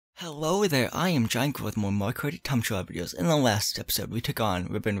Hello there, I am GiantGrotle with more Metroid time trial videos. In the last episode, we took on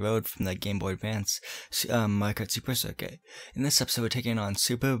Ribbon Road from the Game Boy Advance Mario Kart Super Circuit. In this episode, we're taking on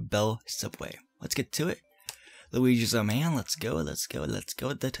Super Bell Subway. Let's get to it. Luigi's our man. Let's go. Let's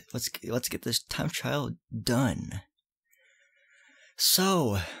get this time trial done.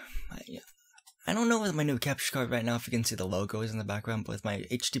 So, I don't know with my new capture card right now if you can see the logos in the background, but with my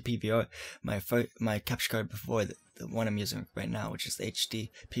HD PVR, my capture card before the one I'm using right now, which is the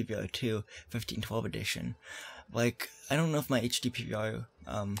HD PVR 2 1512 edition. Like, I don't know if my HD PVR,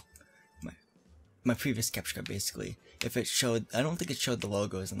 my previous capture card basically, if it showed, I don't think it showed the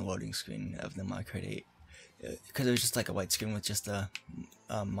logos in the loading screen of the Mario Kart 8, because it was just like a white screen with just the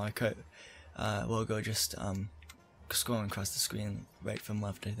Mario Kart logo just scrolling across the screen right from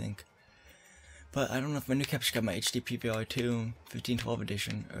left, I think. But I don't know if my new capture got my HD PVR 2 1512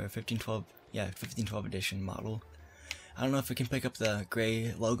 edition, or 1512 edition model. I don't know if it can pick up the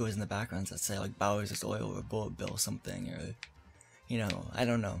gray logos in the backgrounds that say like Bowser's Oil or Bullet Bill something, or, you know, I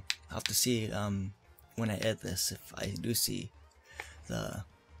don't know. I'll have to see when I edit this if I do see the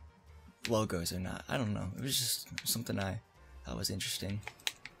logos or not. I don't know. It was just something I thought was interesting.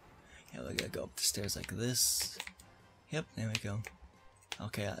 Yeah, we gotta go up the stairs like this. Yep, there we go.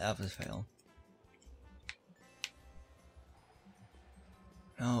 Okay, that was a fail.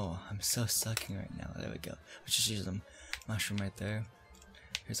 Oh, I'm so sucking right now. There we go. Let's just use the mushroom right there.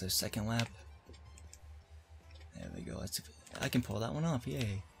 Here's our second lap. There we go. I can pull that one off.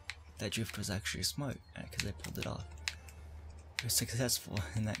 Yay. That drift was actually smart because I pulled it off. We're successful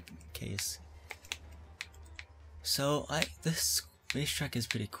in that case. So, this racetrack is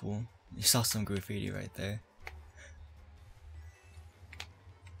pretty cool. You saw some graffiti right there.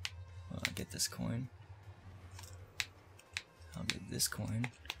 Well, I'll get this coin. I'll get this coin.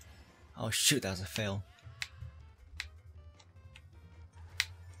 Oh shoot, that was a fail.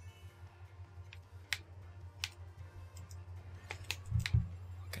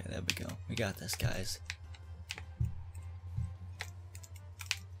 Okay, there we go. We got this, guys.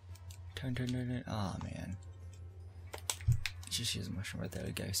 Turn. Oh man. Let's just use a mushroom right there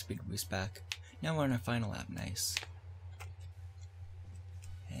to get our speed boost back. Now we're on our final lap. Nice.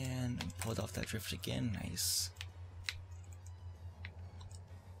 And pulled off that drift again. Nice.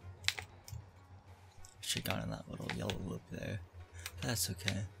 Should've gone in that little yellow loop there. That's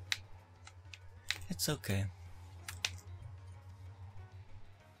okay. It's okay.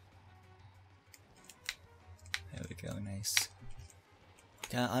 There we go, nice.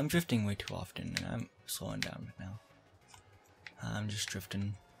 Okay, I'm drifting way too often and I'm slowing down right now. I'm just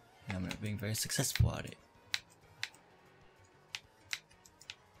drifting and I'm being very successful at it.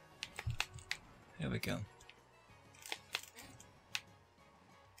 There we go.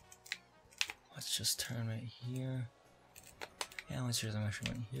 Let's just turn right here. And let's use the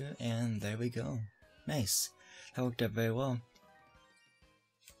mushroom right here. And there we go. Nice. That worked out very well.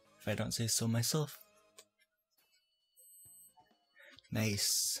 If I don't say so myself.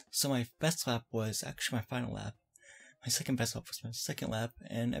 Nice. So my best lap was actually my final lap. My second best lap was my second lap.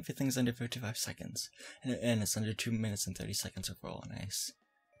 And everything's under 55 seconds. And it's under 2 minutes and 30 seconds overall. Nice.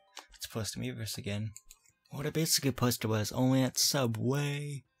 Let's post the Miiverse again. What I basically posted was only at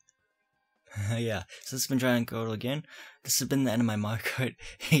Subway. Yeah, so this has been GiantGrotle again. This has been the end of my Mario Kart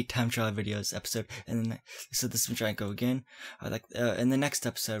 8 time trial videos episode, and then, so this has been GiantGrotle again. In the next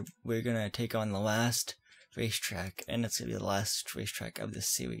episode, we're gonna take on the last racetrack, and it's gonna be the last racetrack of this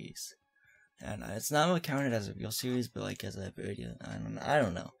series. And it's not really counted as a real series, but like as a video, I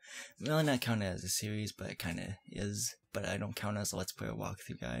don't know. It's really not counted as a series, but it kind of is. But I don't count it as a Let's Play or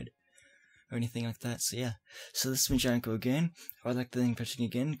walkthrough guide or anything like that. So yeah, so this has been GiantGrotle again. I would like to thank you for watching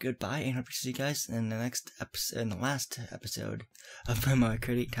again. Goodbye, and hope to see you guys in the next episode, in the last episode of my Mario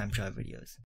Kart 8 time trial videos.